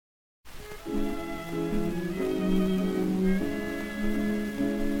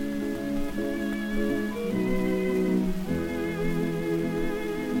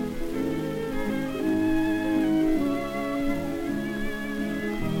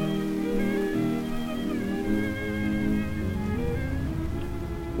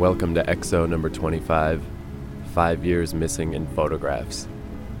Welcome to EXO number 25, 5 years missing in photographs.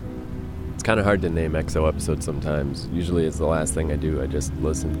 It's kind of hard to name EXO episodes sometimes. Usually it's the last thing I do. I just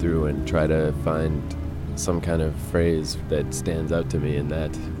listen through and try to find some kind of phrase that stands out to me, and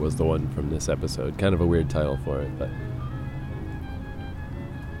that was the one from this episode. Kind of a weird title for it, but...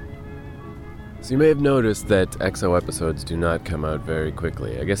 So you may have noticed that EXO episodes do not come out very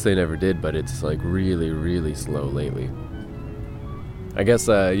quickly. I guess they never did, but it's like really, really slow lately. I guess,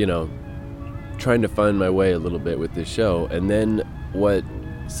 trying to find my way a little bit with this show, and then what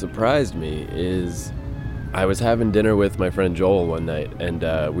surprised me is I was having dinner with my friend Joel one night, and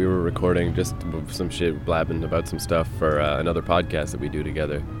we were recording just some shit, blabbing about some stuff for another podcast that we do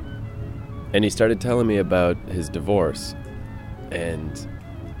together. And he started telling me about his divorce, and...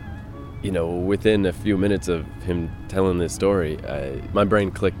 within a few minutes of him telling this story, my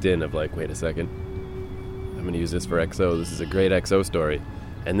brain clicked in of like, wait a second, I'm going to use this for EXO. This is a great EXO story.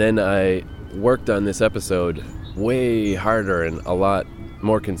 And then I worked on this episode way harder and a lot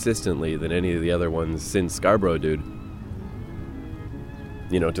more consistently than any of the other ones since Scarborough Dude.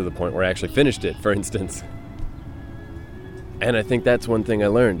 To the point where I actually finished it, for instance. And I think that's one thing I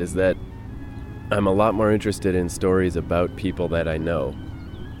learned, is that I'm a lot more interested in stories about people that I know.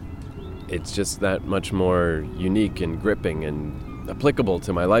 It's just that much more unique and gripping and applicable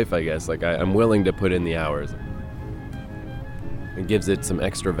to my life, I guess. Like, I'm willing to put in the hours. It gives it some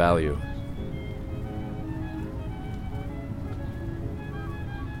extra value.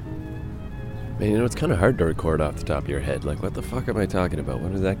 Man, it's kind of hard to record off the top of your head. Like, what the fuck am I talking about?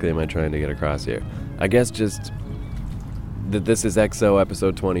 What exactly am I trying to get across here? I guess just that this is EXO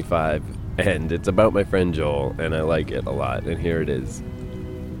episode 25, and it's about my friend Joel, and I like it a lot, and here it is.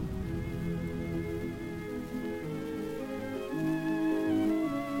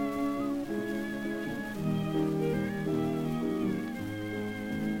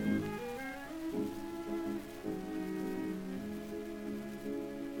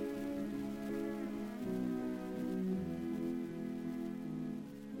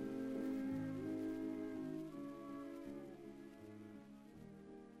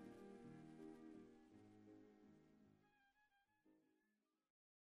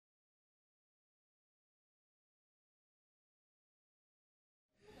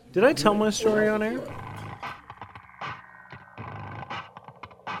 Did I tell my story on air?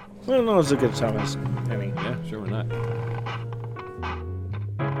 I don't know if it's a good time as any. Yeah, sure, why not?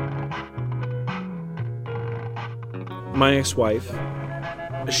 My ex-wife,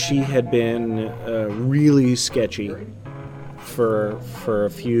 she had been really sketchy for a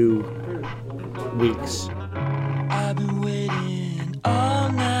few weeks. I've been waiting all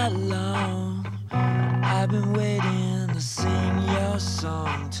night long. I've been waiting to sing your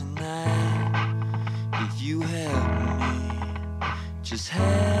song tonight. If you help me, just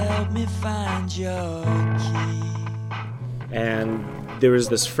help me find your key. And there was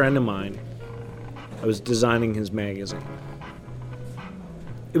this friend of mine. I was designing his magazine.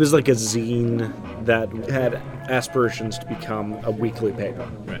 It was like a zine that had aspirations to become a weekly paper.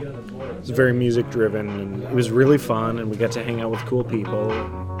 Right. It was very music driven, and it was really fun, and we got to hang out with cool people.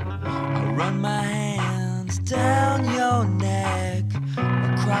 I'll run my hands down your neck,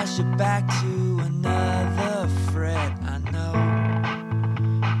 across your back to another fret. I know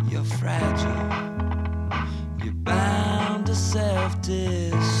you're fragile, you're bound to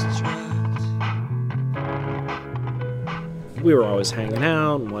self-destruct. We were always hanging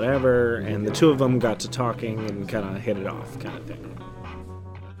out and whatever, and the two of them got to talking and kind of hit it off kind of thing.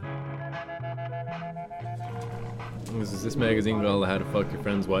 Is this magazine called How to Fuck Your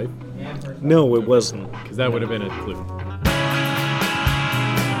Friend's Wife? No, it wasn't. Because that would have been a clue.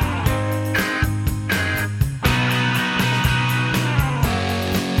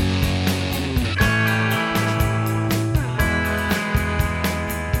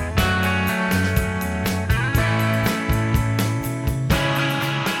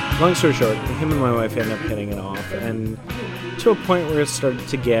 Long story short, him and my wife ended up hitting it off, and to a point where it started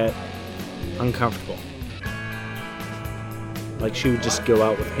to get uncomfortable. Like, she would just go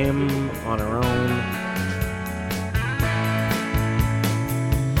out with him on her own.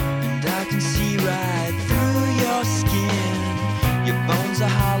 And I can see right through your skin. Your bones are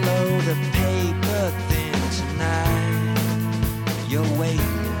hollow, the paper thin tonight. You're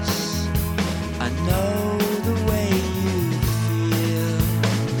weightless. I know the way you feel.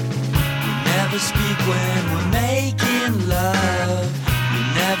 You never speak when we're making love. You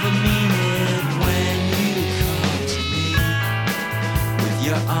never mean it when you come to me with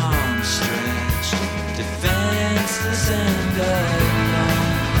your arms stretched, defenseless and alone.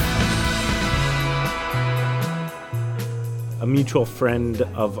 mutual friend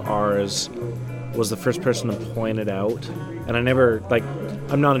of ours was the first person to point it out. And I never,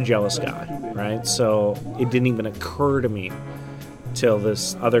 I'm not a jealous guy, right? So it didn't even occur to me till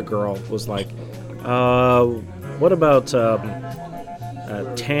this other girl was like, what about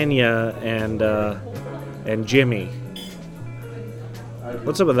Tanya and Jimmy?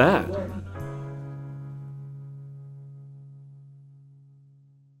 What's up with that?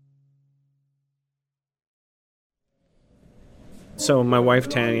 So my wife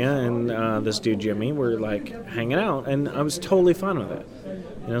Tanya and this dude Jimmy were hanging out, and I was totally fine with it.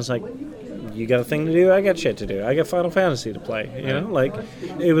 And I was like, you got a thing to do, I got shit to do. I got Final Fantasy to play,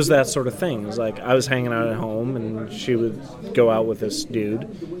 it was that sort of thing. It was I was hanging out at home, and she would go out with this dude,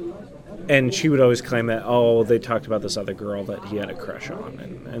 and she would always claim that, they talked about this other girl that he had a crush on,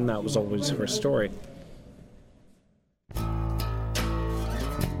 and that was always her story.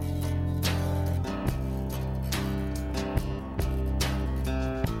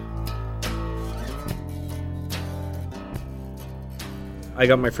 I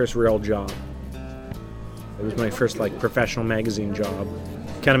got my first real job. It was my first professional magazine job.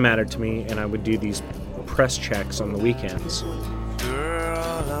 Kind of mattered to me, and I would do these press checks on the weekends.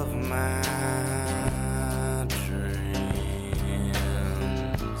 Girl of my dreams,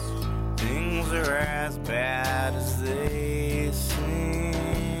 things are as bad as they seem.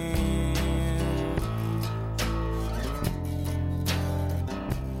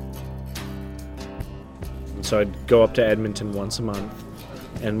 And so I'd go up to Edmonton once a month.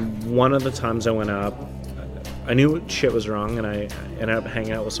 And one of the times I went up, I knew shit was wrong, and I ended up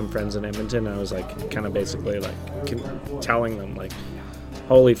hanging out with some friends in Edmonton. And I was kind of basically telling them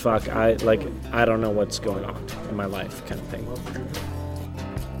holy fuck, I don't know what's going on in my life, kind of thing.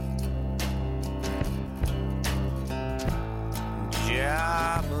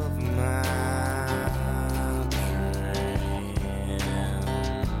 Job of my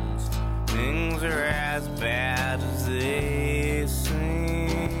dreams, things are as bad as they seem.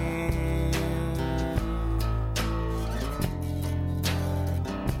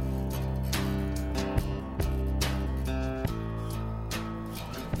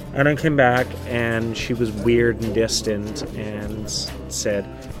 And I came back, and she was weird and distant, and said,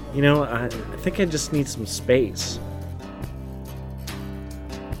 I think I just need some space.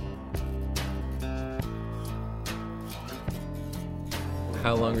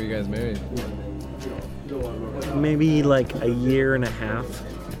 How long were you guys married? Maybe a year and a half,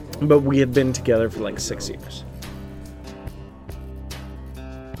 but we had been together for 6 years.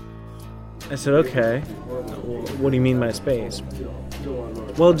 I said, okay, what do you mean by space?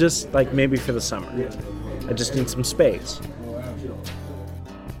 Well, just maybe for the summer. I just need some space.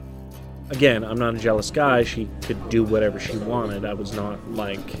 Again, I'm not a jealous guy. She could do whatever she wanted. I was not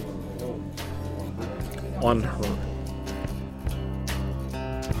on her.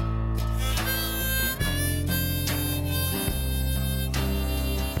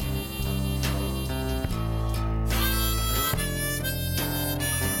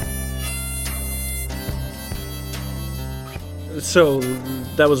 So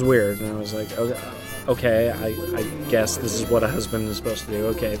that was weird, and I was like, okay, I guess this is what a husband is supposed to do.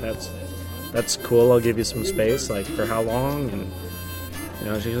 Okay, that's cool. I'll give you some space. For how long? And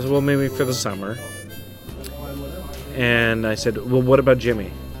she goes, well, maybe for the summer. And I said, well, what about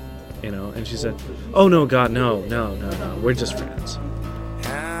Jimmy? And she said, oh no, God, no, we're just friends.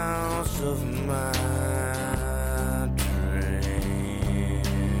 House of my dreams,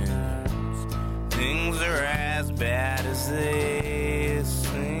 things are as bad as they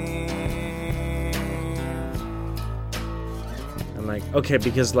I'm okay,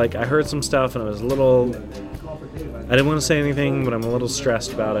 because I heard some stuff, and I was I didn't want to say anything, but I'm a little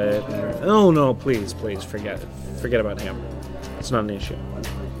stressed about it. And, oh no, please forget it. Forget about him. It's not an issue.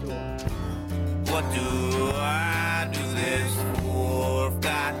 What do I do this for? I've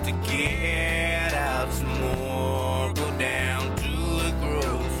got to get out some more. Go down to the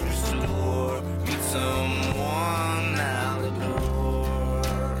grocery store, meet someone out the door.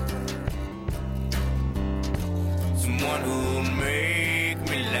 Someone who'll make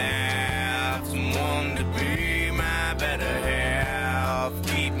me laugh, someone to be my better half,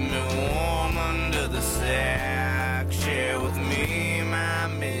 keep me warm under the sack, share with me my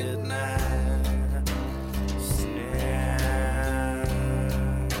midnight snack.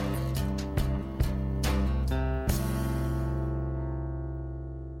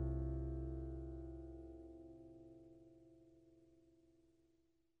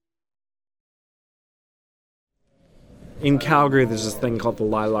 In Calgary, there's this thing called the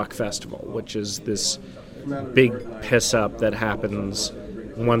Lilac Festival, which is this big piss-up that happens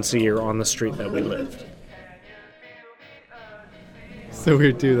once a year on the street that we lived. so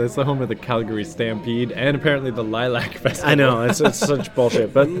weird too. That's the home of the Calgary Stampede and apparently the Lilac Festival. I know, it's such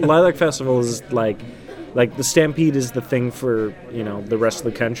bullshit. But Lilac Festival is like the Stampede is the thing for, the rest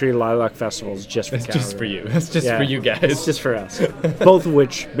of the country. Lilac Festival is just for It's Calgary. just for you. It's just for you guys. It's just for us. Both of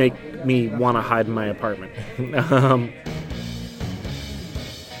which make me want to hide in my apartment.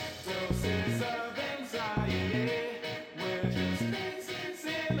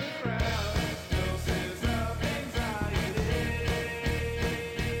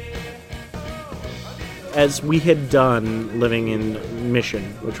 As we had done living in Mission,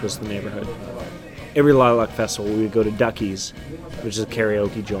 which was the neighborhood, every Lilac Festival we would go to Ducky's, which is a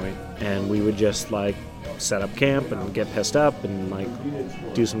karaoke joint, and we would just set up camp and get pissed up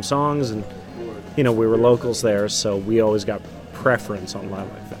and do some songs, and we were locals there, so we always got preference on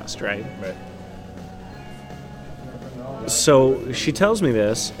Lilac Fest, right? Right. So she tells me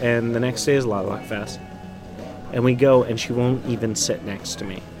this, and the next day is Lilac Fest, and we go, and she won't even sit next to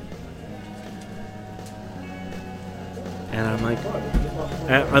me. And I'm like,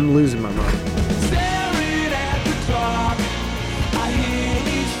 I'm losing my mind. Staring at the clock, I hear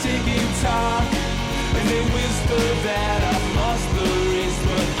each ticking tock, and they whisper that I've lost the race,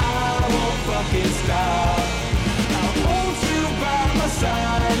 but I won't fucking stop. I'll hold you by my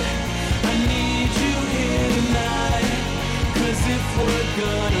side, I need you here tonight, 'cause if we're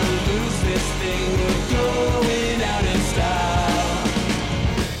gonna lose this thing, we're going out in style.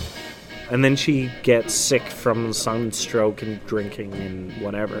 And then she gets sick from sunstroke and drinking and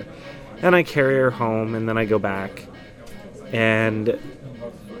whatever. And I carry her home, and then I go back. And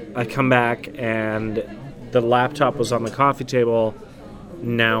I come back, and the laptop was on the coffee table.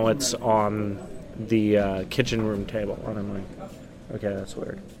 Now it's on the kitchen room table. And I'm like, okay, that's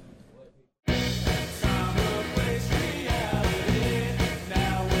weird.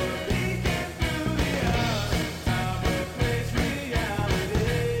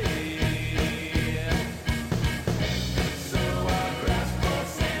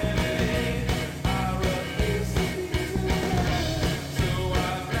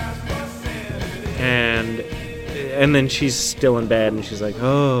 And then she's still in bed, and she's like,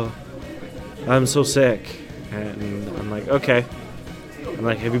 oh, I'm so sick. And I'm like, okay. I'm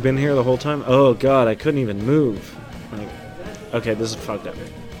like, have you been here the whole time? Oh, God, I couldn't even move. I'm like, okay, this is fucked up.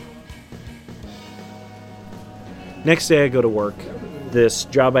 Next day I go to work. This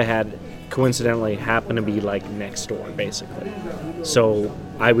job I had coincidentally happened to be next door, basically. So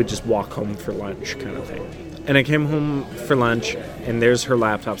I would just walk home for lunch kind of thing. And I came home for lunch, and there's her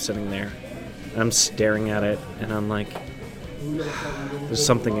laptop sitting there. I'm staring at it, and I'm like, there's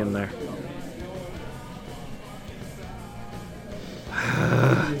something in there.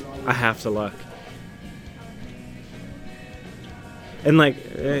 I have to look. And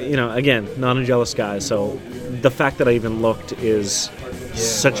again, not a jealous guy, so the fact that I even looked is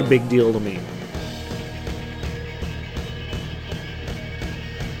such a big deal to me.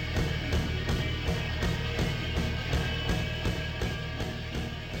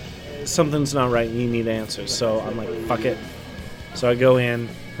 Something's not right and you need answers. So I'm like, fuck it. So I go in.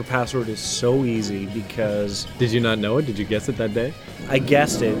 Her password is so easy because... Did you not know it? Did you guess it that day? I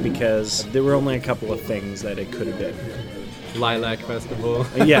guessed it because there were only a couple of things that it could have been. Lilac Festival.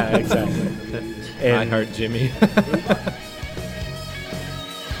 Yeah, exactly. I Heart Jimmy.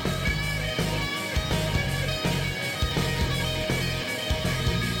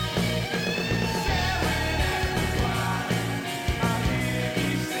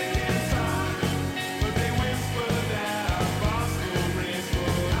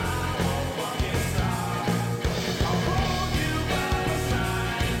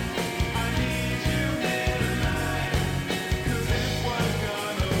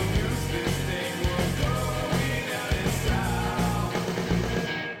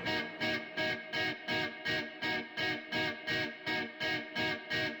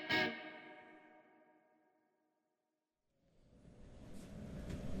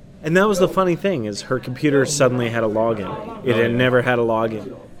 And that was the funny thing, is her computer suddenly had a login. It had never had a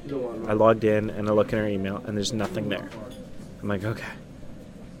login. I logged in, and I look in her email, and there's nothing there. I'm like, okay.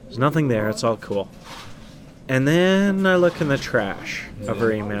 There's nothing there. It's all cool. And then I look in the trash of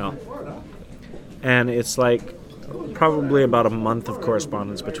her email, and it's probably about a month of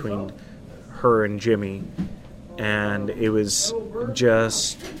correspondence between her and Jimmy, and it was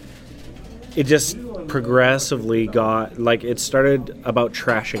just... It just progressively got, it started about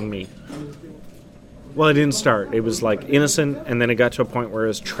trashing me. Well, it didn't start. It was, innocent, and then it got to a point where it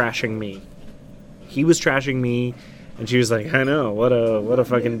was trashing me. He was trashing me, and she was like, I know, what a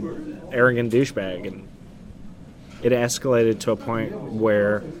fucking arrogant douchebag. And it escalated to a point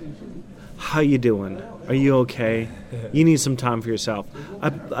where, how you doing? Are you okay? You need some time for yourself.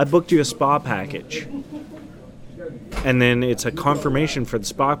 I booked you a spa package. And then it's a confirmation for the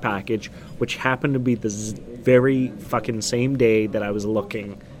spa package, which happened to be the very fucking same day that I was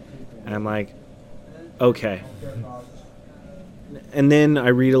looking. And I'm like, okay. And then I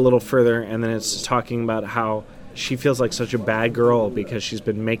read a little further, and then it's talking about how she feels like such a bad girl because she's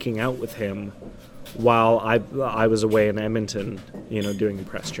been making out with him while I was away in Edmonton, doing a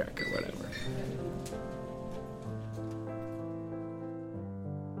press check or whatever.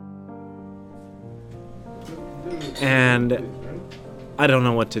 And I don't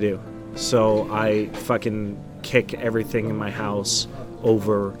know what to do. So I fucking kick everything in my house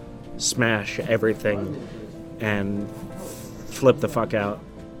over, smash everything, and flip the fuck out.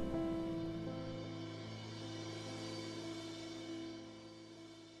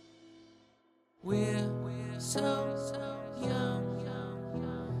 We're so young,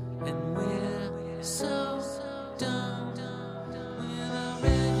 and we're so dumb with our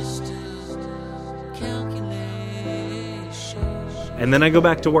registered calculation. And then I go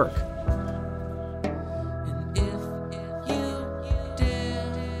back to work. And if you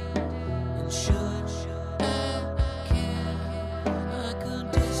dare and should I care, I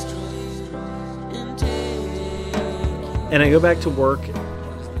could destroy you and take you. And I go back to work,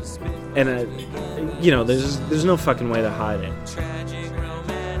 and there's no fucking way to hide it. Tragic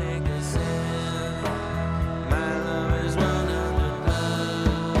romantic descent. My love is 100%.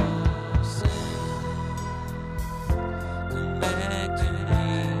 Come back to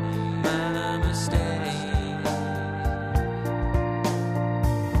me, my mistake.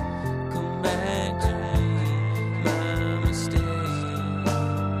 Come back to me, my mistake.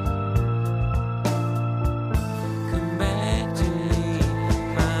 Come back to me,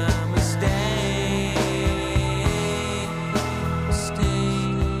 my mistake.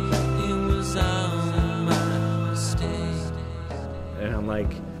 It was all my mistake. And I'm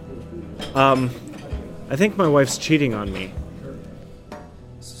like, I think my wife's cheating on me.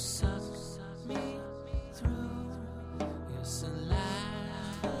 Suck me through your saliva.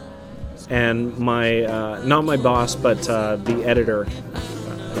 And my, not my boss, but the editor.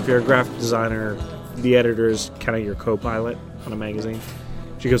 If you're a graphic designer, the editor is kind of your co-pilot on a magazine.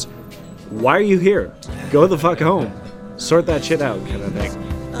 She goes, "Why are you here? Go the fuck home. Sort that shit out," kind of thing.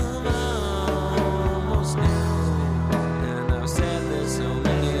 Almost knew, and I've said this so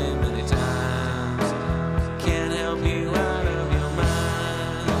many, many times. Can't help you out of your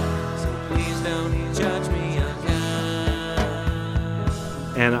mind, so please don't judge me unkind.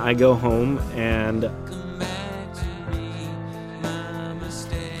 And I go home, and Come back to me, my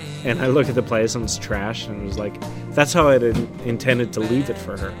mistake. I look at the place, and it's trash, and it was like, that's how I intended to leave it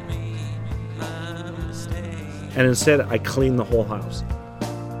for her. And instead, I clean the whole house.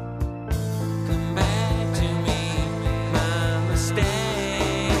 Come back to me, my mistake.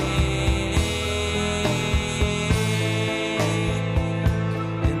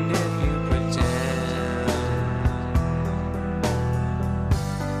 And if you pretend,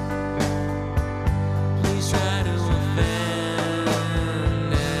 please try to offend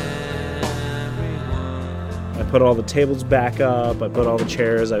everyone. I put all the tables back up. I put all the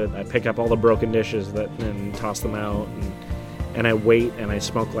chairs. I pick up all the broken dishes and toss them out. And I wait, and I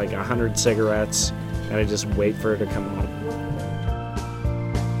smoke like 100 cigarettes, and I just wait for her to come home.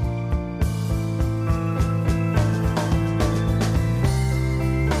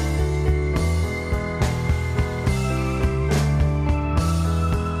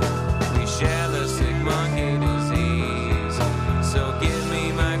 We share the sick monkey disease, so give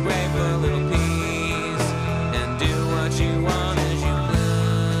me my grateful little piece, and do what you want as you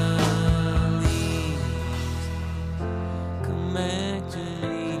please. Come back to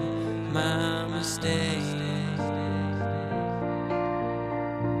me, my mistake.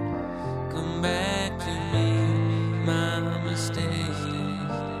 Come back to me, my mistake.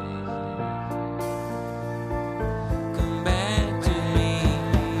 Come back to me,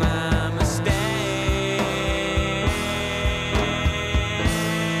 my mistake.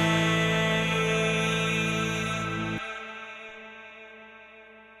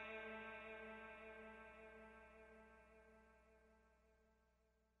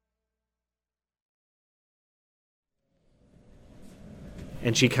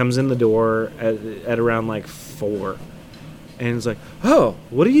 And she comes in the door at around like 4, and it's like, "Oh,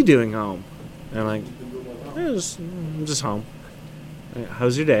 what are you doing home?" And I'm like, I'm just home."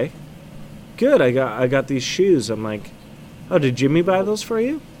 "How's your day?" "Good. I got these shoes." I'm like, "Oh, did Jimmy buy those for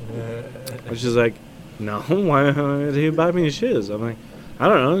you?" And she's like, "No. Why did he buy me shoes?" I'm like, "I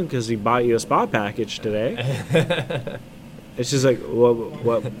don't know, because he bought you a spa package today." And she's like,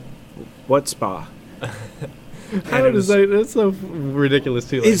 "What spa?" How does that? That's so ridiculous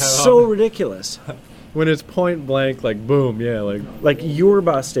too. Like, It's so ridiculous. when it's point blank, like boom, yeah, Like, you're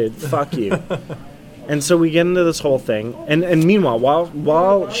busted. Fuck you. And so we get into this whole thing. And meanwhile,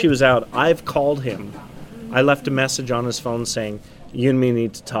 while she was out, I've called him. I left a message on his phone saying, you and me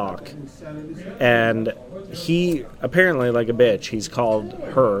need to talk. And he, apparently like a bitch, he's called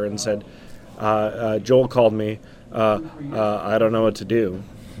her and said, Joel called me. I don't know what to do.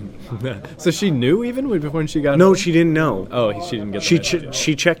 So she knew even when she got No, home? she didn't know. Oh, she didn't get the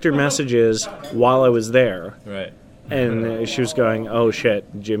She checked her messages while I was there. right. And she was going, oh shit,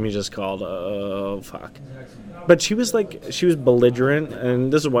 Jimmy just called. Oh fuck. But she was belligerent,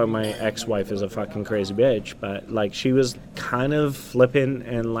 and this is why my ex-wife is a fucking crazy bitch. But like, she was kind of flipping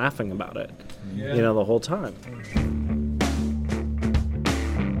and laughing about it, the whole time.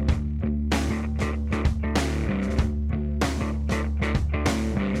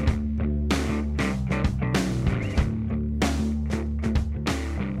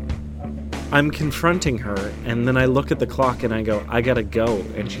 I'm confronting her, and then I look at the clock and I go, I gotta go.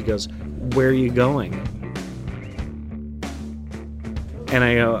 And she goes, where are you going? And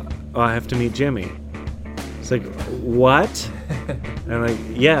I go, oh, I have to meet Jimmy. It's like, what? And I'm like,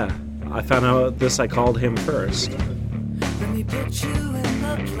 yeah, I found out this, I called him first. Let me put you in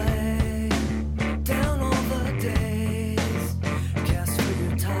the play. Down all the days. Cast for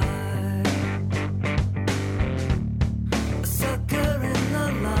your time. A sucker in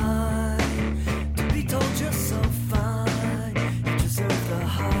the line. To be told you're so fine. You deserve the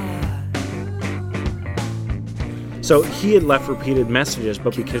high. So he had left repeated messages,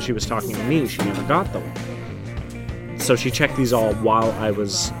 but because she was talking to me, she never got them. So she checked these all while I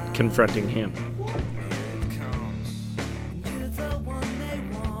was confronting him.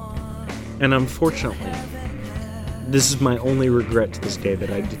 And unfortunately, this is my only regret to this day, that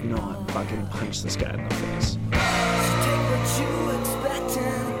I did not fucking punch this guy in the face. Take what you expect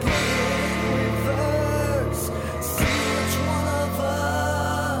and put it in reverse. See which one of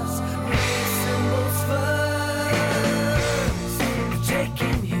us reassembles first. We're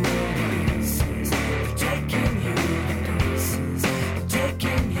taking you to pieces. We're taking you to pieces. We're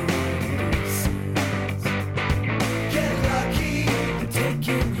taking you to pieces. Get lucky. We're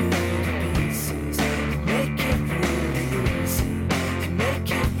taking you to pieces. You make it really easy. You make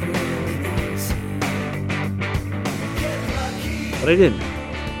it really easy. But I didn't.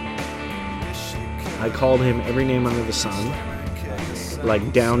 I called him every name under the sun,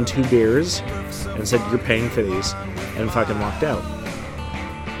 like down 2 beers, and said, you're paying for these, and fucking walked out.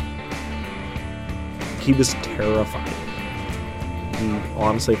 He was terrified. He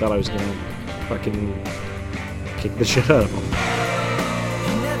honestly thought I was gonna fucking kick the shit out of him.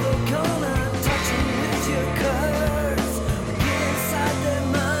 You're never gonna touch them with your curves. Get inside their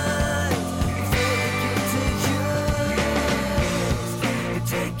minds before they get to yours. They're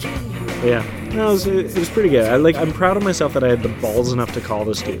taking you. Yeah. No, it was pretty good. I'm proud of myself that I had the balls enough to call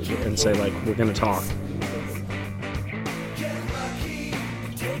this dude and say, like, we're gonna talk.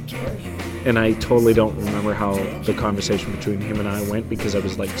 And I totally don't remember how the conversation between him and I went, because I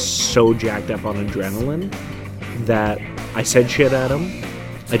was like so jacked up on adrenaline that I said shit at him.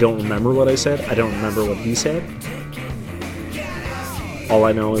 I don't remember what I said. I don't remember what he said. All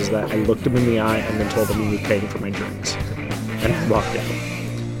I know is that I looked him in the eye and then told him he was paying for my drinks and walked out.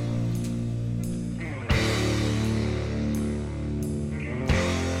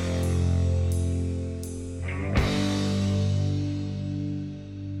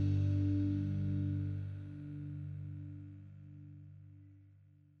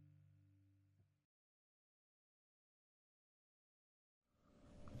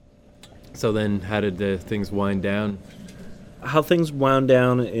 So then, how did the things wind down? How things wound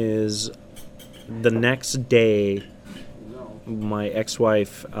down is the next day, my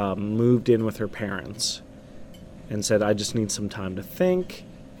ex-wife moved in with her parents and said, I just need some time to think.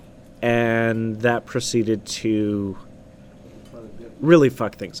 And that proceeded to really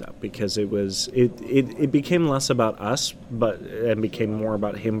fuck things up, because it became less about us, and became more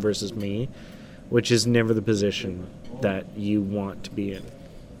about him versus me, which is never the position that you want to be in.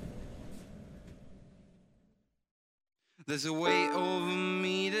 There's a weight over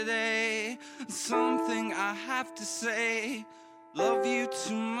me today. Something I have to say. Love you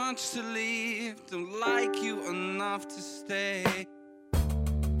too much to leave. Don't like you enough to stay.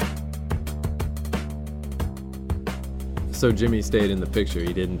 So Jimmy stayed in the picture.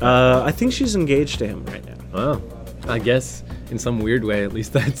 He didn't. I think she's engaged to him right now. Well, I guess in some weird way, at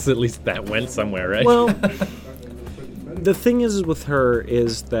least that went somewhere, right? Well, the thing is with her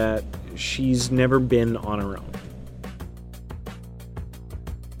is that she's never been on her own.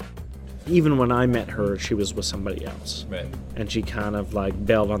 even when I met her, she was with somebody else. Right. And she kind of like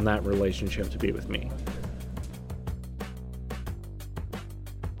bailed on that relationship to be with me.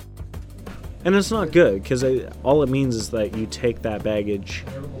 And it's not good, because all it means is that you take that baggage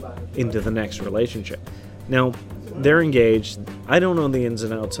into the next relationship. Now, they're engaged. I don't know the ins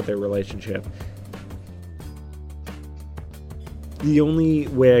and outs of their relationship. The only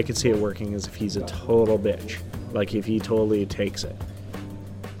way I could see it working is if he's a total bitch. Like, if he totally takes it.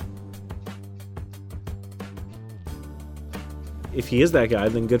 If he is that guy,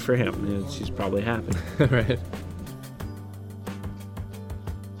 then good for him. She's probably happy. Right.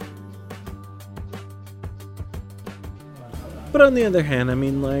 But on the other hand, I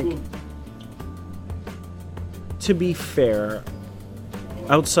mean, like, to be fair,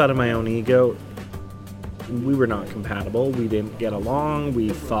 outside of my own ego, we were not compatible. We didn't get along.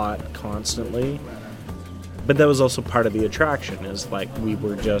 We fought constantly. But that was also part of the attraction, is like we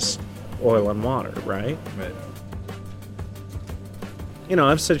were just oil and water, right? Right. You know,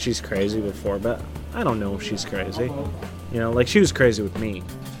 I've said she's crazy before, but I don't know if she's crazy. You know, like, she was crazy with me.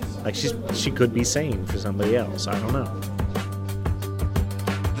 Like, she could be sane for somebody else. I don't know.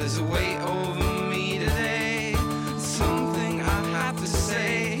 There's a weight over me today, something I have to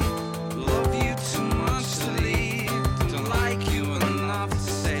say. Love you too much to leave, don't like you enough to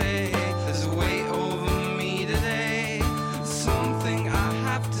stay. There's a weight over me today, something I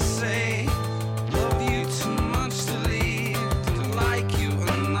have to say. Love you too much to leave, don't like you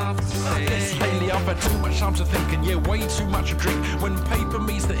enough to stay. Yes, lately I've had too much time to think, and yeah, way too much to drink. When paper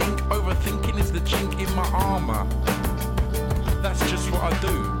meets the ink, overthinking is the chink in my armor. That's just what I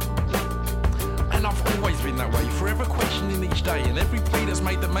do. And I've always been that way, forever questioning each day. And every plea that's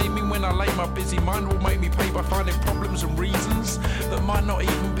made that made me when I lay my busy mind will make me pay by finding problems and reasons that might not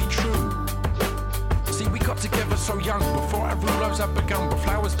even be true. See, we got together so young, before our real lives had begun. But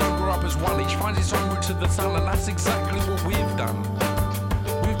flowers don't grow up as one, each finds its own route to the sun. And that's exactly what we've done.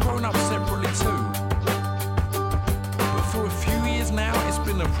 We've grown up separately too. But for a few years now, it's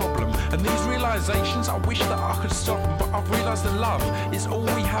been a problem. And these realizations, I wish that I could stop them, but I've realized that love is all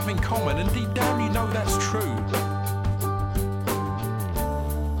we have in common, and deep down you know that's true.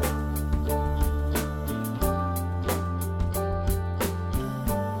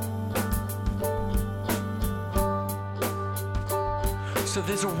 So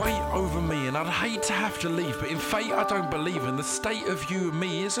there's a weight over me, and I'd hate to have to leave, but in fate I don't believe, and the state of you and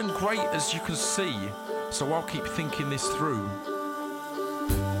me isn't great as you can see, so I'll keep thinking this through.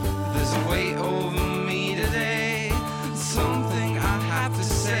 There's a weight over me today, something I have to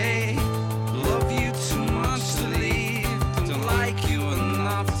say. Love you too much to leave, don't like you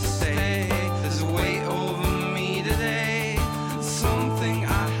enough to stay. There's a weight over me today, something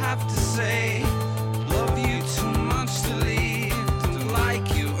I have to say. Love you too much to leave, don't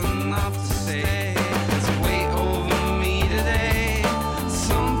like you enough to stay. There's a weight over me today,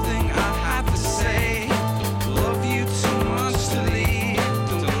 something I have to say. Love you too much to leave,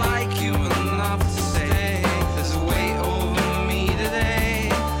 don't like you enough to stay. There's a weight over me today,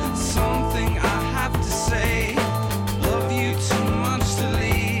 something I have to say. Love you too much to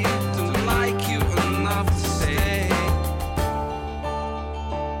leave, don't like you enough to stay.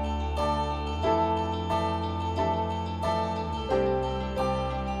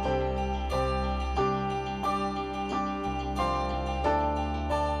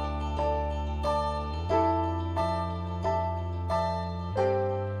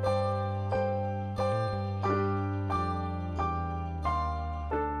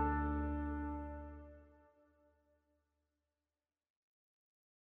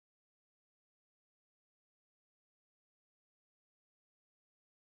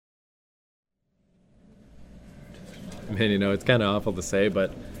 Man, you know, it's kind of awful to say,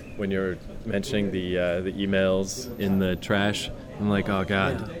 but when you're mentioning the emails in the trash, I'm like, oh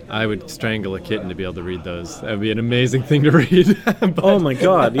God, I would strangle a kitten to be able to read those. That would be an amazing thing to read. Oh my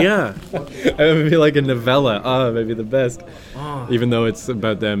God, yeah. It would be like a novella. Oh, it would be the best. Even though it's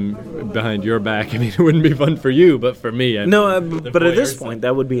about them behind your back. I mean, it wouldn't be fun for you, but for me. But at this point,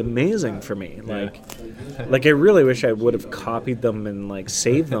 that would be amazing for me. Like I really wish I would have copied them and like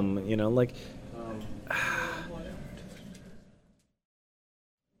saved them. You know, like.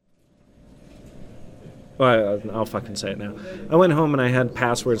 Well, I'll fucking say it now. I went home and I had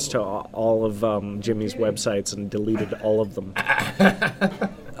passwords to all of Jimmy's websites and deleted all of them.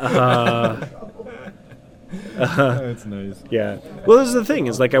 That's nice. Yeah. Well, this is the thing,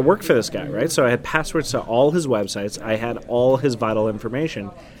 is like I worked for this guy, right? So I had passwords to all his websites. I had all his vital information,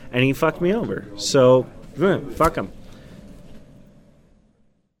 and he fucked me over. So, fuck him.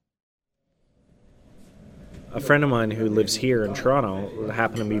 a friend of mine who lives here in Toronto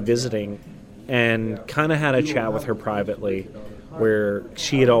happened to be visiting and kind of had a chat with her privately where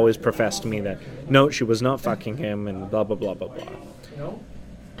she had always professed to me that, no, she was not fucking him and blah, blah, blah, blah, blah.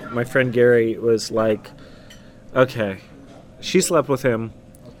 My friend Gary was like, okay, she slept with him.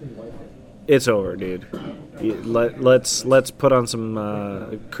 It's over, dude. Let's put on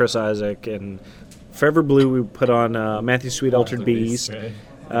some Chris Isaak, and Forever Blue we put on Matthew Sweet, Altered Beast.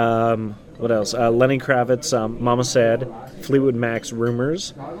 What else? Lenny Kravitz, Mama Said, Fleetwood Mac's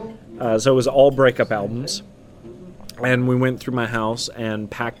Rumors. So it was all breakup albums. And we went through my house and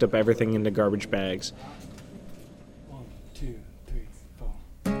packed up everything into garbage bags. 1, 2, 3, 4.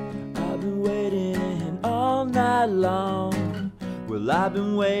 I've been waiting all night long. Well, I've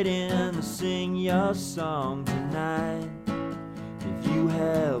been waiting to sing your song tonight. If you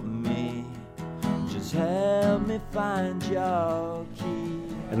help me, just help me find your key.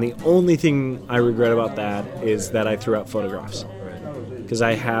 And the only thing I regret about that is that I threw out photographs. Because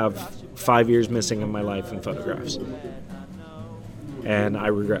I have 5 years missing in my life in photographs. And I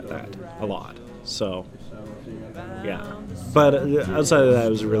regret that a lot. So, yeah. But outside of that, it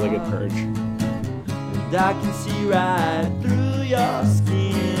was a really good purge. And I can see right through your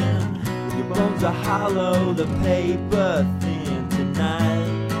skin. Your bones are hollow, the paper thin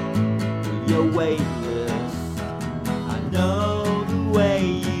tonight. You're weightless. I know the way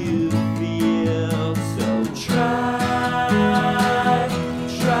you feel. So try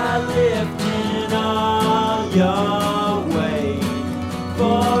lifting all your weight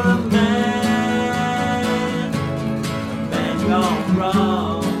for a man gone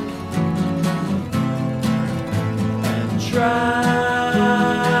wrong. And try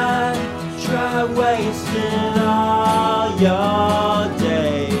wasting all your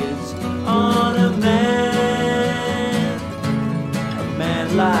days on a man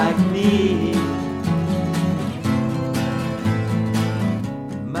like me.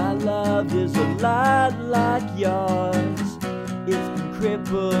 My love is a lot like yours. It's been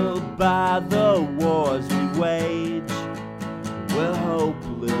crippled by the wars we wage. We're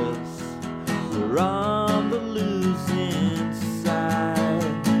hopeless. We're on the losing side.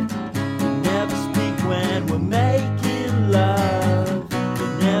 We never speak when we're making love. We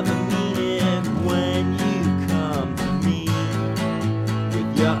never mean it when you come to me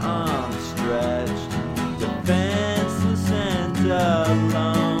with your arms stretched, defenseless and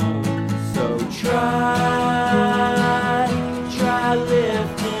alone. So try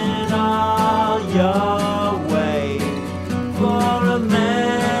lifting all your weight for a man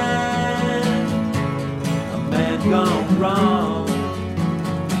gone wrong.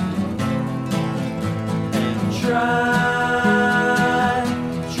 And try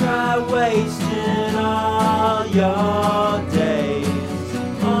wasting all your days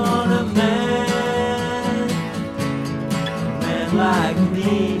on a man like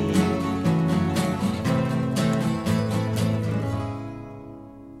me.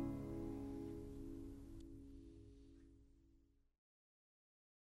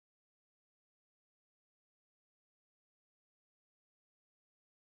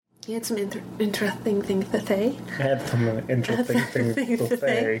 You had some interesting things to say. I had some interesting things to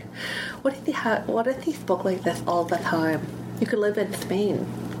say. What if you spoke like this all the time? You could live in Spain,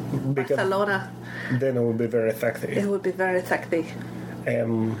 Because Barcelona. then it would be very It sexy. would be very sexy. I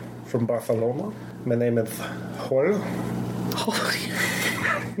am from Barcelona. My name is Hol.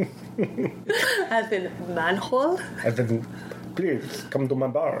 As in manhole. As in, please come to my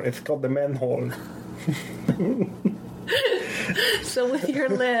bar. It's called the Manhole. So with your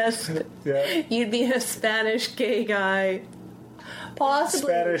list, Yeah. you'd be a Spanish gay guy.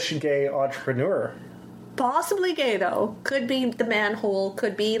 Possibly Spanish gay entrepreneur. Possibly gay though. Could be the manhole.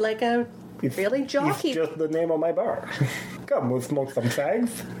 Could be like a really jockey. It's just the name of my bar. Come, we'll smoke some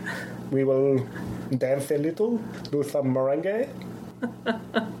fags. We will dance a little, do some merengue.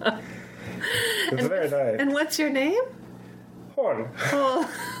 It's very nice. And what's your name? Horn. Oh,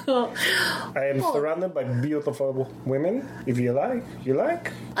 I am surrounded by beautiful women. If you like, you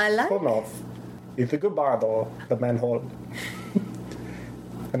like. I like. Who knows? It's a good bar though, the Manhole.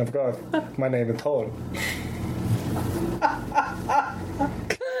 And of course, my name is Hole.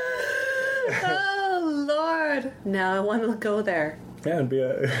 Oh Lord! Now I want to go there. Yeah, it'd be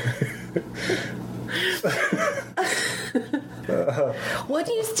a... What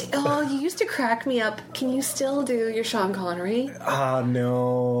do you? You used to crack me up. Can you still do your Sean Connery?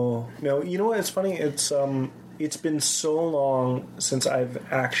 No. You know what? It's funny. It's been so long since I've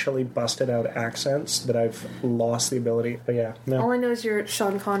actually busted out accents that I've lost the ability. But yeah, no. All I know is your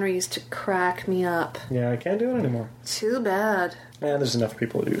Sean Connery used to crack me up. Yeah, I can't do it anymore. Too bad. Yeah, there's enough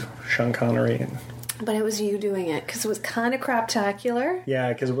people who do Sean Connery. And But it was you doing it because it was kind of craptacular.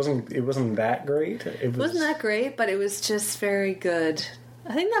 Yeah, because it wasn't that great. It wasn't that great, but it was just very good.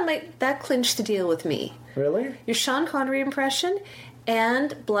 I think that clinched the deal with me. Really? Your Sean Connery impression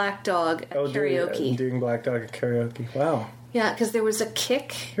and Black Dog at karaoke. Doing Black Dog at karaoke. Wow. Yeah, because there was a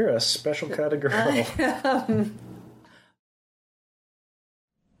kick. You're a special kind of girl.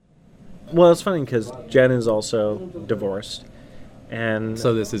 Well, it's funny because Jen is also divorced. And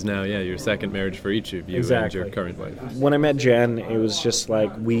So this is now, your second marriage for each of you Exactly. and your current wife. when I met Jen, it was just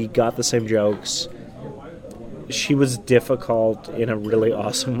like we got the same jokes. She was difficult in a really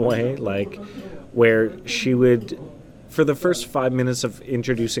awesome way, like where she would, for the first 5 minutes of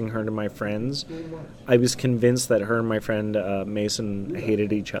introducing her to my friends, I was convinced that her and my friend Mason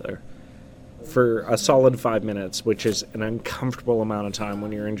hated each other for a solid 5 minutes, which is an uncomfortable amount of time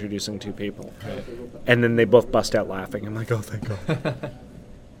when you're introducing two people. Right. And then they both bust out laughing. I'm like, oh, thank God.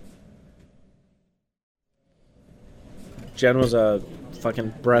 Jen was a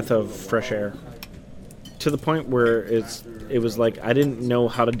fucking breath of fresh air. To the point where it was like I didn't know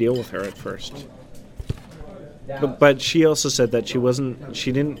how to deal with her at first. But she also said that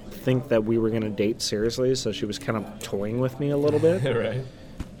she didn't think that we were going to date seriously, so she was kind of toying with me a little bit. Right.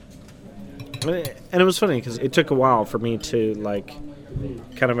 And it was funny because it took a while for me to like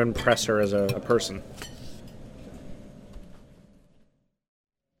kind of impress her as a person.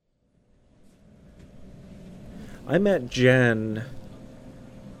 I met Jen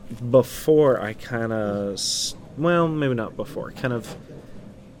before I kind of, well, maybe not before, kind of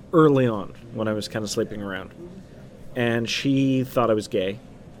early on when I was kind of sleeping around. And she thought I was gay.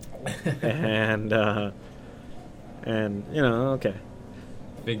 and okay.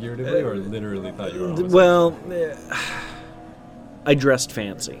 Figuratively or literally thought you were almost Well, I dressed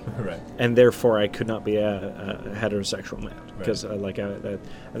fancy. Right. And therefore I could not be a heterosexual man. Because I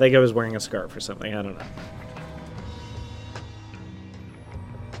think I was wearing a scarf or something. I don't know.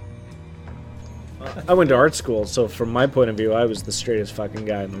 I went to art school, so from my point of view, I was the straightest fucking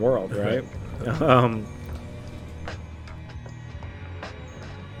guy in the world, right?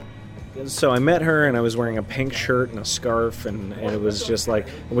 So I met her, and I was wearing a pink shirt and a scarf, and it was just like,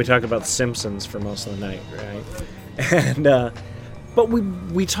 and we talked about Simpsons for most of the night, right? And but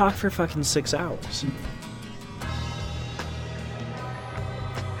we talked for fucking 6 hours.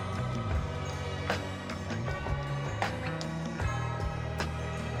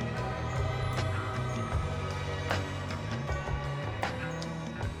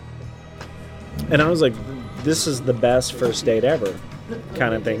 And I was like, this is the best first date ever,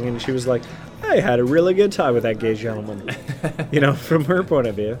 kind of thing. And she was like, I had a really good time with that gay gentleman. From her point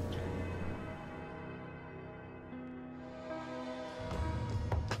of view.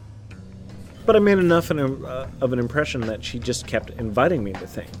 But I made enough of an impression that she just kept inviting me to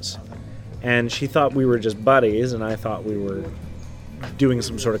things. And she thought we were just buddies, and I thought we were doing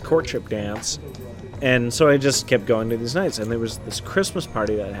some sort of courtship dance. And so I just kept going to these nights. And there was this Christmas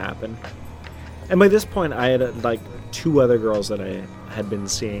party that happened. And by this point, I had, like, 2 other girls that I had been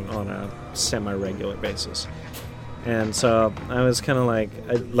seeing on a semi-regular basis. And so I was kind of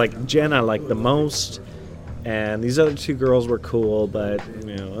like Jen I liked the most, and these other 2 girls were cool, but,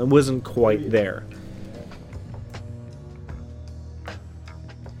 it wasn't quite there.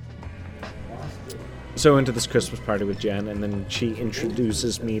 So I went to this Christmas party with Jen, and then she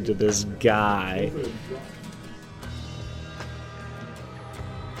introduces me to this guy.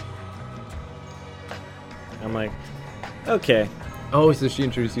 I'm like, okay. Oh, so she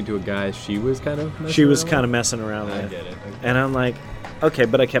introduced you to a guy she was kind of messing around with. I get it. Okay. And I'm like, okay,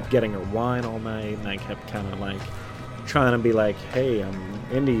 but I kept getting her wine all night, and I kept kind of like trying to be like, hey, I'm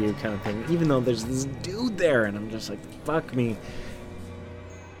into you kind of thing, even though there's this dude there, and I'm just like, fuck me.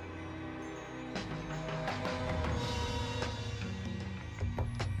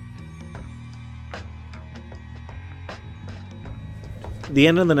 The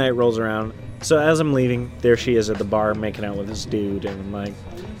end of the night rolls around. So as I'm leaving, there she is at the bar making out with this dude, and I'm like,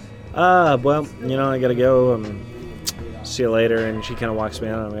 well, I gotta go, and see you later. And she kind of walks me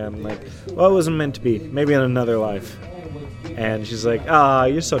out, and I'm like, well, it wasn't meant to be. Maybe in another life. And she's like,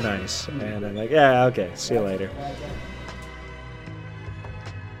 you're so nice. And I'm like, yeah, okay, see you later.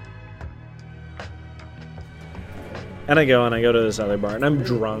 And I go to this other bar, and I'm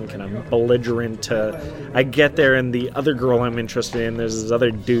drunk, and I'm belligerent. I get there, and the other girl I'm interested in, there's this other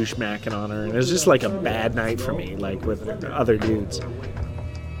douche macking on her, and it's just like a bad night for me, like with other dudes.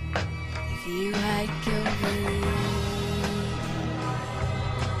 If you had company,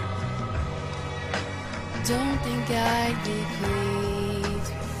 don't think I'd be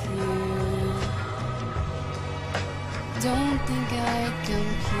pleased with you. Don't think I'd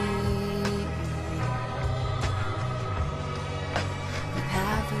compete with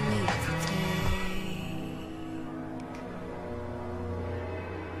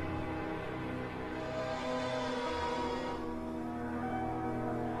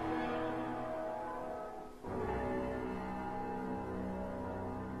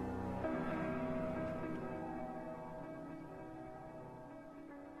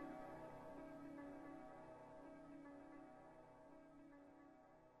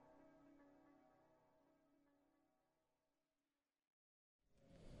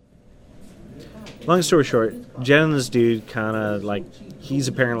long story short, Jen and this dude kind of like, he's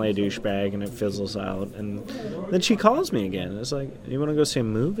apparently a douchebag, and it fizzles out. And then she calls me again. It's like, you want to go see a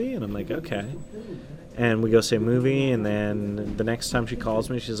movie? And I'm like, okay. And we go see a movie, and then the next time she calls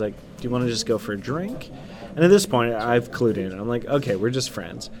me, she's like, do you want to just go for a drink? And at this point, I've clued in. I'm like, okay, we're just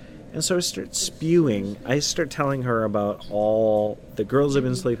friends. And so I start spewing. I start telling her about all the girls I've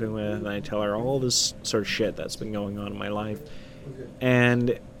been sleeping with, and I tell her all this sort of shit that's been going on in my life.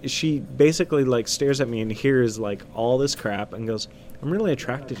 And she basically, like, stares at me and hears, like, all this crap and goes, I'm really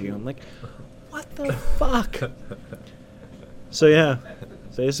attracted to you. I'm like, what the fuck? So, yeah.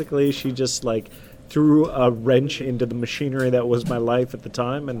 Basically, she just, like, threw a wrench into the machinery that was my life at the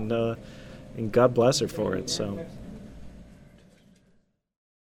time, and God bless her for it, so...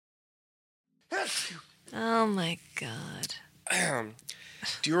 Oh my God.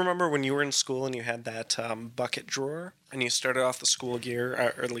 Do you remember when you were in school and you had that bucket drawer and you started off the school year,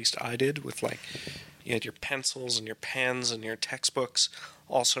 or at least I did, with like, you had your pencils and your pens and your textbooks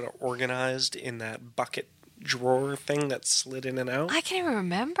all sort of organized in that bucket drawer thing that slid in and out? I can't even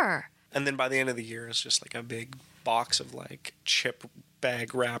remember. And then by the end of the year, it's just like a big box of like chip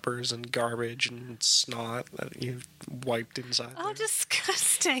bag wrappers and garbage and snot that you wiped inside. Oh,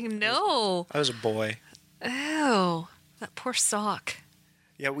 disgusting. No. I was a boy. Ew. That poor sock.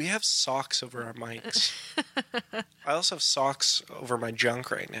 Yeah, we have socks over our mics. I also have socks over my junk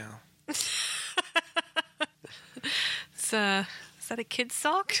right now. Is that a kid's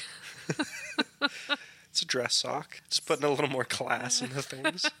sock? It's a dress sock. Just putting a little more class into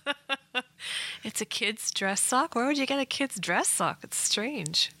things. It's a kid's dress sock? Where would you get a kid's dress sock? It's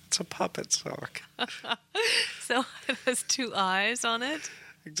strange. It's a puppet sock. So it has two eyes on it?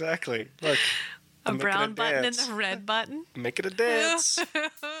 Exactly. Look. A brown button and a red button? Make it a dance.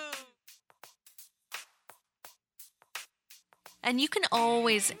 And you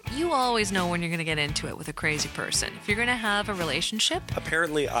always know when you're going to get into it with a crazy person. If you're going to have a relationship.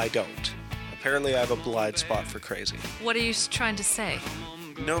 Apparently I don't. Apparently I have a blind spot for crazy. What are you trying to say?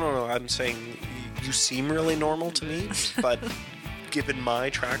 No. I'm saying you seem really normal to me, but given my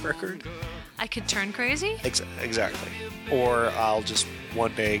track record... I could turn crazy? Exactly. Or I'll just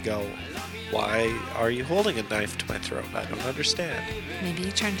one day go, why are you holding a knife to my throat? I don't understand. Maybe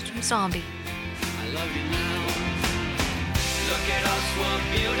you turned into a zombie. I love you now. Look at us, we're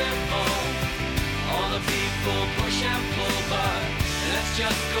beautiful. All the people push and pull, but let's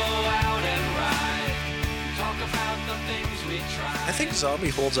just go out and ride. Talk about the things we tried. I think zombie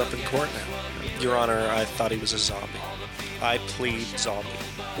holds up in court now. Your Honor, I thought he was a zombie. I plead zombie.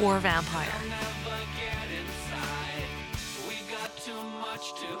 Or vampire.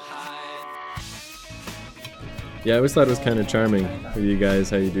 Yeah, I always thought it was kind of charming with you guys,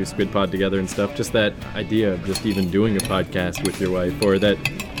 how you do Squid Pod together and stuff. Just that idea of just even doing a podcast with your wife, or that,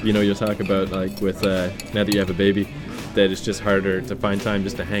 you'll talk about, like, with, now that you have a baby, that it's just harder to find time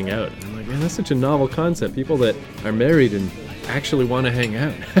just to hang out. And I'm like, man, that's such a novel concept. People that are married and actually want to hang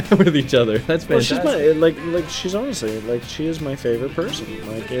out with each other. That's fantastic. Well, she's she's honestly, like, she is my favorite person.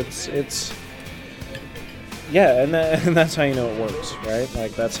 Like, it's... Yeah, and that's how you know it works, right?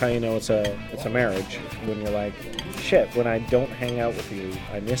 Like, that's how you know it's a marriage. When you're like, shit, when I don't hang out with you,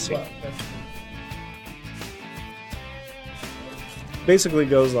 I miss you. Basically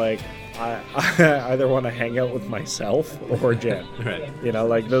goes like, I either want to hang out with myself or Jen. Right.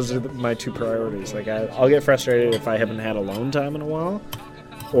 Like, those are my two priorities. Like, I'll get frustrated if I haven't had alone time in a while,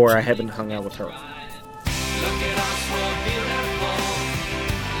 or I haven't hung out with her. Look at us, we're beautiful.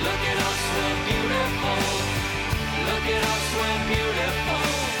 Look at us, we're beautiful. Look at us, we're beautiful.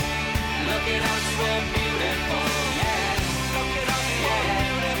 Look at us, we're beautiful. Yeah. Look at us, we're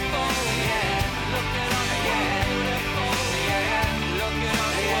beautiful. Yeah. Look at us, we're beautiful. Yeah. Look at us, we're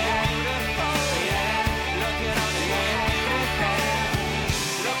beautiful. Yeah. Look at us, we're beautiful.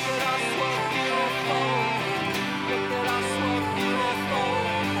 Look at us, we're beautiful. Look at us, we're beautiful.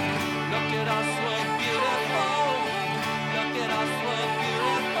 Look at us, we're beautiful. Look at us, we're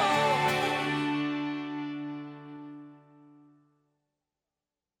beautiful.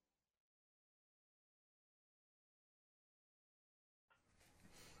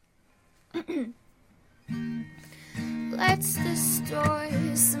 Let's destroy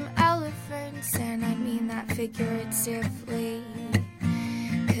some elephants, and I mean that figuratively.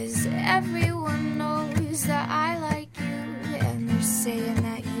 'Cause everyone knows that I like you, and they're saying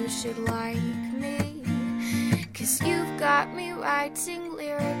that you should like me. 'Cause you've got me writing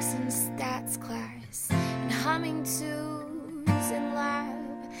lyrics in stats class, and humming tunes in lab.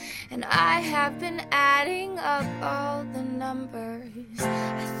 And I have been adding up all the numbers.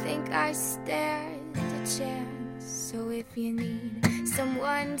 I think I stand a chance. So if you need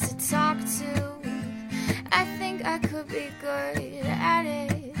someone to talk to, I think I could be good at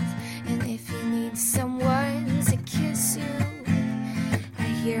it. And if you need someone to kiss you, I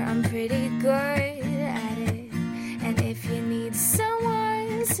hear I'm pretty good at it. And if you need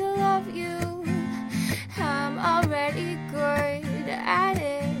someone to love you, I'm already good at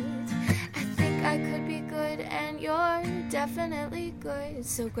it. I think I could be good and you're definitely good.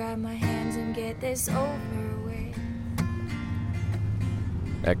 So grab my hands and get this over with.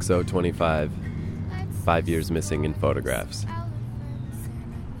 XO25, 5 years missing in photographs.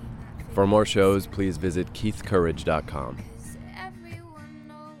 For more shows, please visit keithcourage.com.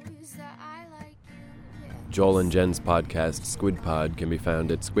 Joel and Jen's podcast, Squid Pod, can be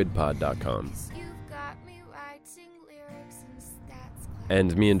found at squidpod.com.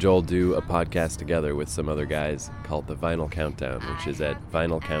 And me and Joel do a podcast together with some other guys called The Vinyl Countdown, which is at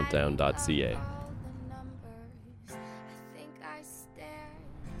vinylcountdown.ca.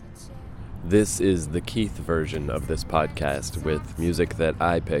 This is the Keith version of this podcast with music that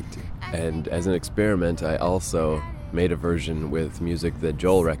I picked, and as an experiment, I also made a version with music that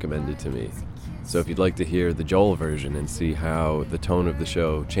Joel recommended to me. So if you'd like to hear the Joel version and see how the tone of the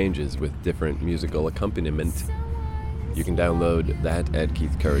show changes with different musical accompaniment, you can download that at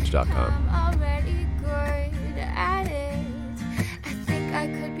keithcourage.com. I'm already good at it. I think I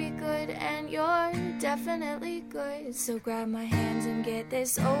could be good and you're definitely good. So grab my hands and get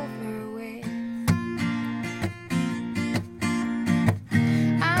this over with.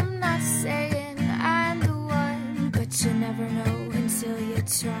 I'm not saying I'm the one, but you never know until you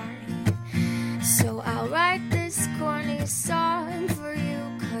try. So I'll write this corny song for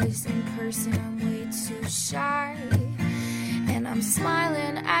you, 'cause in person I'm way too shy. And I'm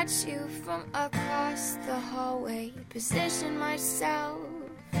smiling at you from across the hallway. Position myself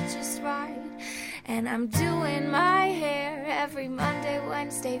just right. And I'm doing my hair every Monday,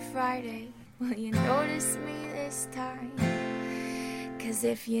 Wednesday, Friday. Will you notice me this time? 'Cause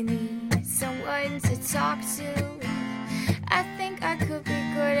if you need someone to talk to, I think I could be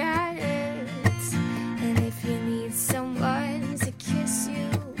good at it. And if you need someone to kiss you,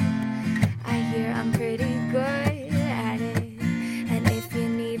 I hear I'm pretty good at it. And if you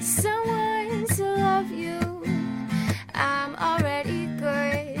need someone to love you, I'm already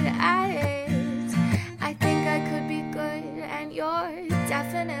good at it. I think I could be good and you're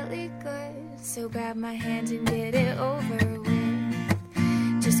definitely good. So grab my hand and get it over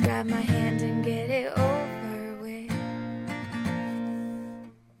with. Just grab my hand and get it over with.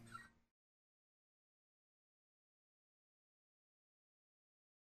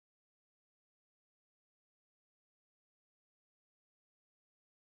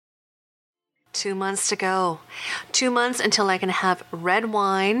 Two months to go. 2 months until I can have red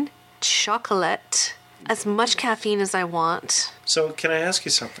wine, chocolate, as much caffeine as I want. So, can I ask you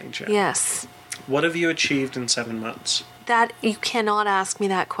something, Jen? Yes. What have you achieved in 7 months? That you cannot ask me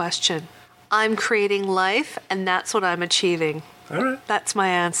that question. I'm creating life, and that's what I'm achieving. All right. That's my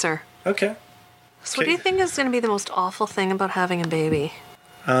answer. Okay. So what do you think is going to be the most awful thing about having a baby?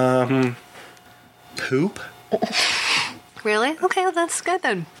 Poop? Really? Okay, well, that's good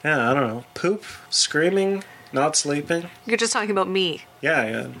then. Yeah, I don't know. Poop, screaming, not sleeping. You're just talking about me.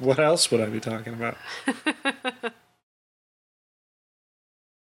 Yeah. What else would I be talking about? I tried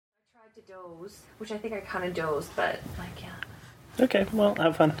to doze, which I think I kind of dozed, but like, yeah. Okay, well,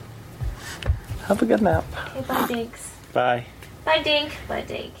 have fun. Have a good nap. Okay, bye, Dinks. Bye. Bye, Dink. Bye,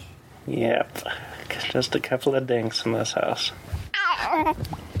 Dink. Yep. Just a couple of dinks in this house.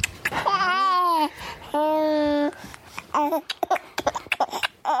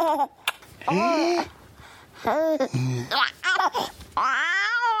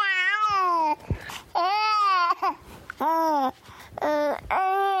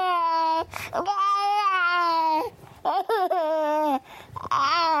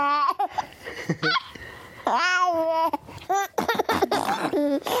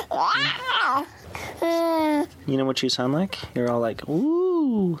 You know what you sound like? You're all like,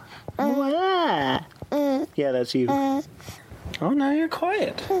 ooh, wah. Yeah, that's you. Oh, now you're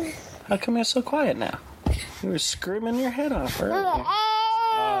quiet. How come you're so quiet now? You were screaming your head off earlier.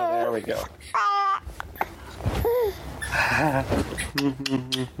 Oh, there we go.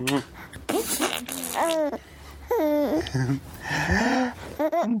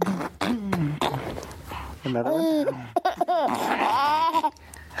 Another one?